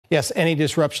Yes, any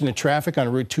disruption to traffic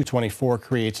on Route 224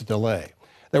 creates a delay.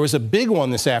 There was a big one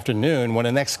this afternoon when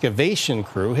an excavation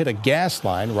crew hit a gas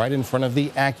line right in front of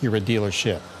the Acura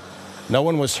dealership. No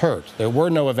one was hurt. There were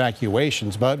no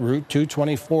evacuations, but Route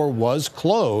 224 was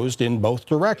closed in both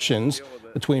directions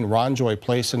between Ronjoy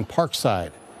Place and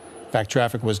Parkside. In fact,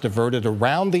 traffic was diverted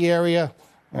around the area,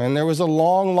 and there was a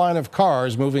long line of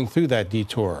cars moving through that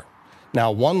detour.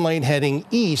 Now, one lane heading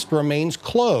east remains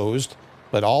closed,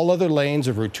 but all other lanes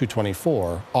of Route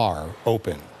 224 are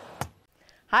open.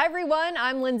 Hi everyone,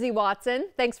 I'm Lindsay Watson.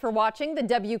 Thanks for watching the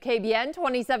WKBN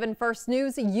 27 First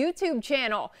News YouTube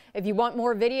channel. If you want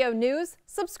more video news,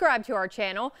 subscribe to our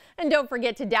channel. And don't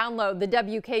forget to download the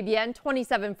WKBN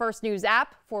 27 First News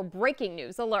app for breaking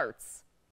news alerts.